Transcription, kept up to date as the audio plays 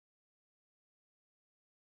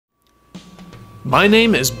My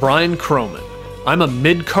name is A CrowMn. I'm a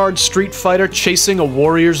mid-card Street Fighter chasing a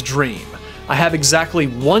warrior's dream. I have exactly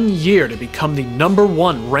 1 year to become the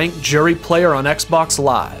 #1 ranked jury player on Xbox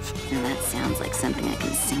Live. Now that sounds like something I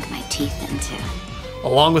can sink my teeth into.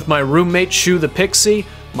 Along with my roommate Shu the Pixie,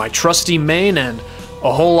 my trusty main, and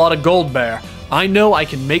a whole lot of Gold Bear, I know I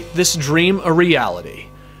can make this dream a reality.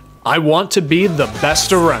 I want to be the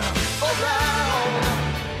best around.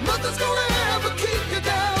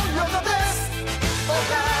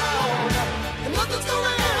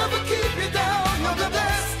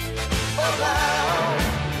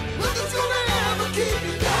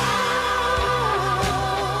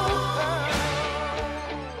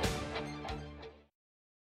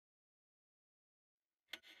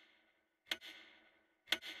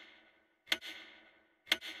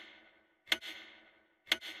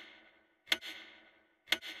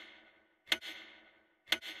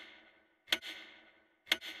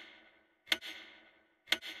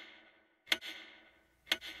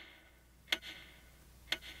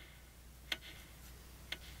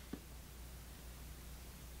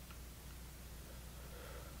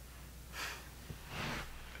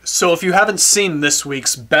 So if you haven't seen this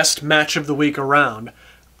week's Best Match of the Week Around,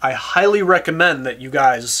 I highly recommend that you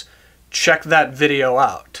guys check that video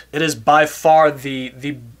out. It is by far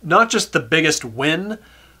the not just the biggest win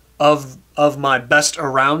of my best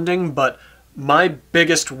arounding, but my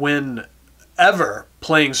biggest win ever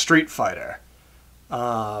playing Street Fighter.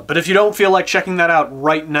 But if you don't feel like checking that out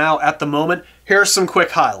right now at the moment, here are some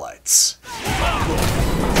quick highlights.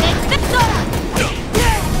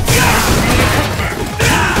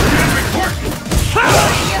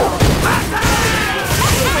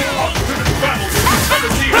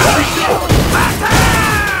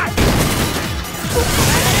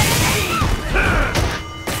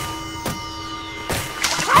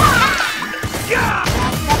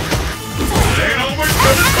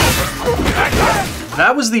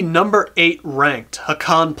 That was the #8 ranked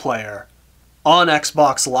Hakan player on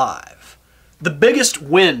Xbox Live. The biggest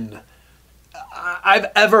win I've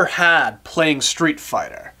ever had playing Street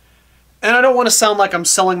Fighter. And I don't want to sound like I'm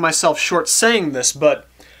selling myself short saying this, but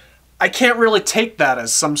I can't really take that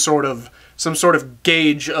as some sort of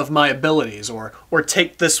gauge of my abilities, or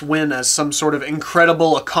take this win as some sort of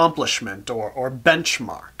incredible accomplishment or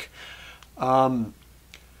benchmark.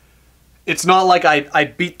 It's not like I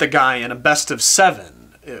beat the guy in a best-of-7.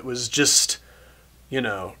 It was just,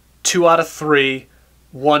 2 out of 3,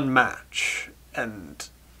 1 match. And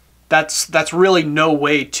that's really no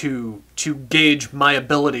way to gauge my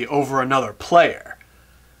ability over another player.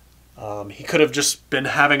 He could have just been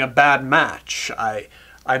having a bad match. I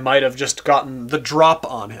might have just gotten the drop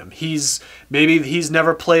on him. Maybe he's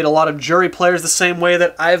never played a lot of jury players the same way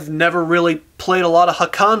that I've never really played a lot of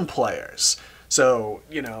Hakan players. So,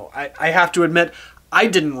 I have to admit, I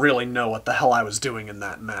didn't really know what the hell I was doing in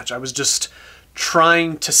that match. I was just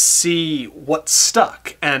trying to see what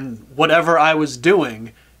stuck, and whatever I was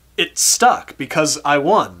doing, it stuck because I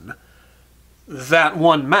won that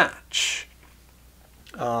one match.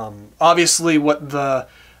 Obviously, what the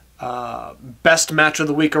Best Match of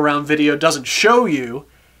the Week Around video doesn't show you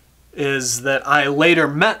is that I later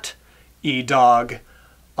met E-Dog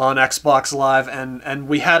on Xbox Live, and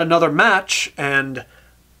we had another match, and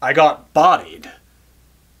I got bodied.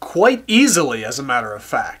 Quite easily, as a matter of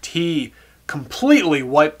fact. He completely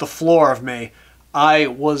wiped the floor of me. I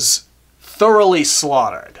was thoroughly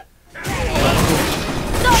slaughtered.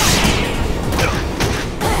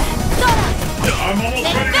 I'm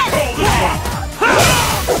almost ready to call this one!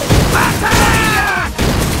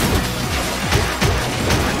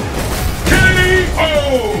 K.O.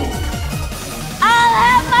 I'll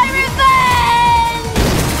have my revenge!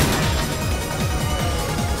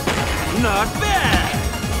 Not bad!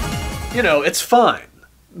 It's fine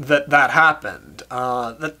that happened.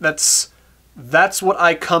 That's what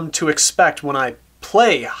I come to expect when I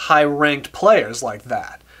play high-ranked players like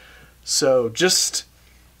that. So just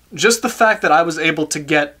the fact that I was able to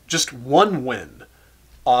get just 1 win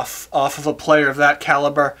off of a player of that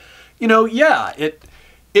caliber, yeah,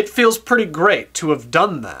 it feels pretty great to have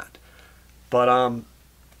done that. But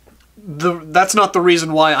that's not the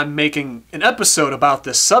reason why I'm making an episode about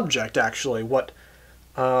this subject, actually. What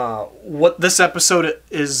this episode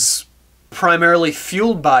is primarily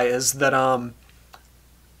fueled by is that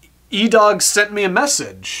E-Dog sent me a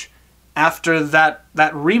message after that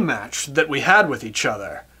rematch that we had with each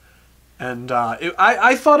other. And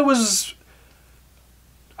I thought it was,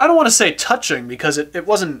 I don't want to say touching, because it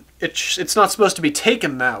wasn't, it's not supposed to be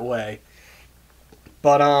taken that way.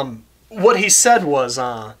 But what he said was,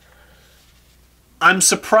 I'm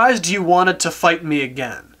surprised you wanted to fight me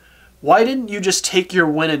again, why didn't you just take your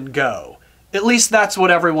win and go? At least that's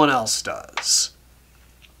what everyone else does.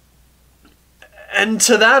 And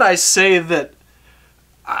to that I say that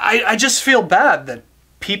I just feel bad that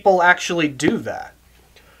people actually do that.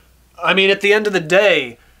 I mean, at the end of the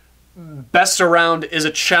day, Best Around is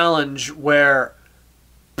a challenge where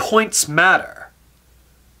points matter.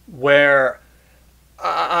 Where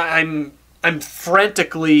I'm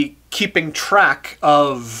frantically keeping track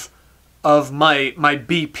of my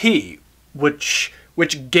BP, which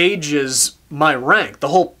gauges my rank. The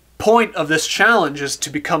whole point of this challenge is to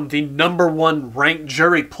become the #1 ranked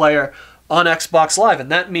jury player on Xbox Live,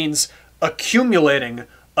 and that means accumulating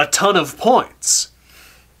a ton of points.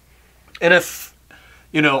 And if,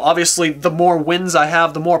 obviously the more wins I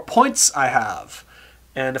have, the more points I have.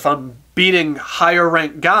 And if I'm beating higher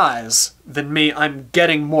ranked guys than me, I'm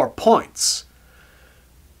getting more points.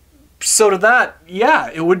 So to that, yeah,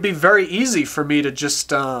 it would be very easy for me to just,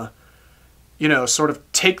 sort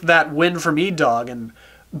of take that win from E-Dog. And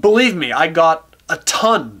believe me, I got a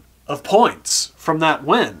ton of points from that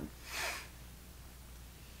win.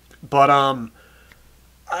 But,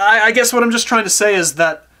 I guess what I'm just trying to say is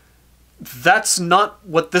that that's not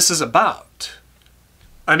what this is about.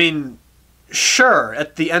 I mean, sure,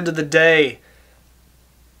 at the end of the day,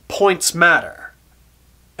 points matter.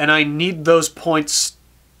 And I need those points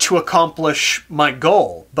to accomplish my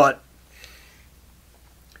goal, but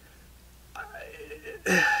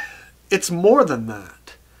it's more than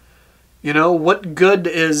that. What good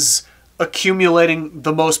is accumulating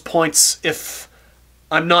the most points if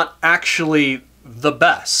I'm not actually the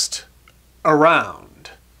best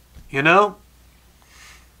around? I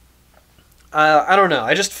don't know.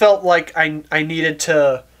 I just felt like I needed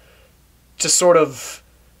to sort of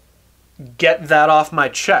get that off my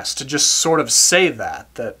chest, to just sort of say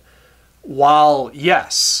that while,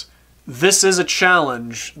 yes, this is a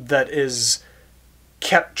challenge that is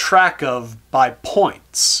kept track of by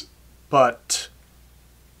points, but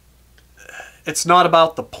it's not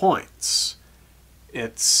about the points.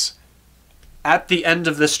 It's at the end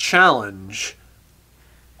of this challenge,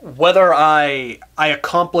 whether I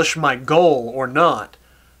accomplish my goal or not,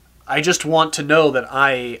 I just want to know that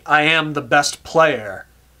I am the best player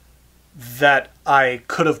that I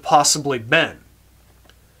could have possibly been.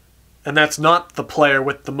 And that's not the player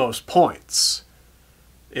with the most points.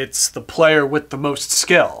 It's the player with the most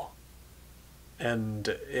skill. And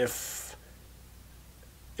if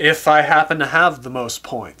I happen to have the most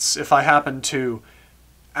points, if I happen to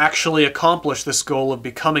actually accomplish this goal of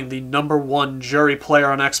becoming the #1 jury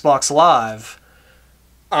player on Xbox Live,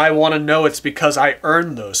 I want to know it's because I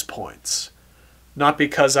earned those points. Not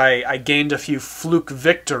because I gained a few fluke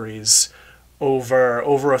victories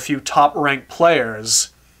over a few top-ranked players,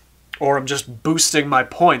 or I'm just boosting my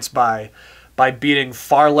points by beating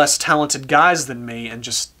far less talented guys than me and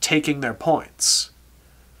just taking their points.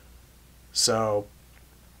 So,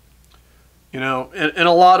 in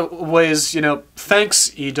a lot of ways,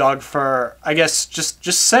 thanks, E-Dog, for, I guess, just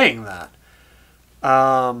saying that.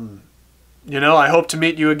 I hope to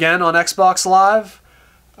meet you again on Xbox Live.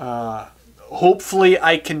 Hopefully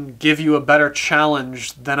I can give you a better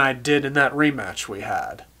challenge than I did in that rematch we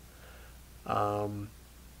had. And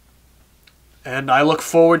I look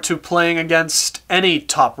forward to playing against any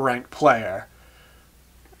top-ranked player.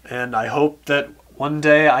 And I hope that one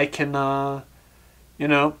day I can,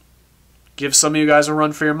 give some of you guys a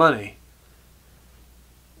run for your money.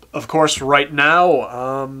 Of course, right now,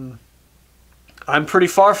 I'm pretty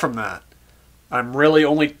far from that. I'm really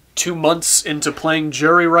only 2 months into playing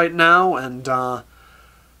Jury right now, and a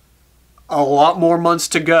lot more months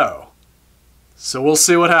to go. So we'll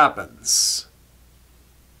see what happens.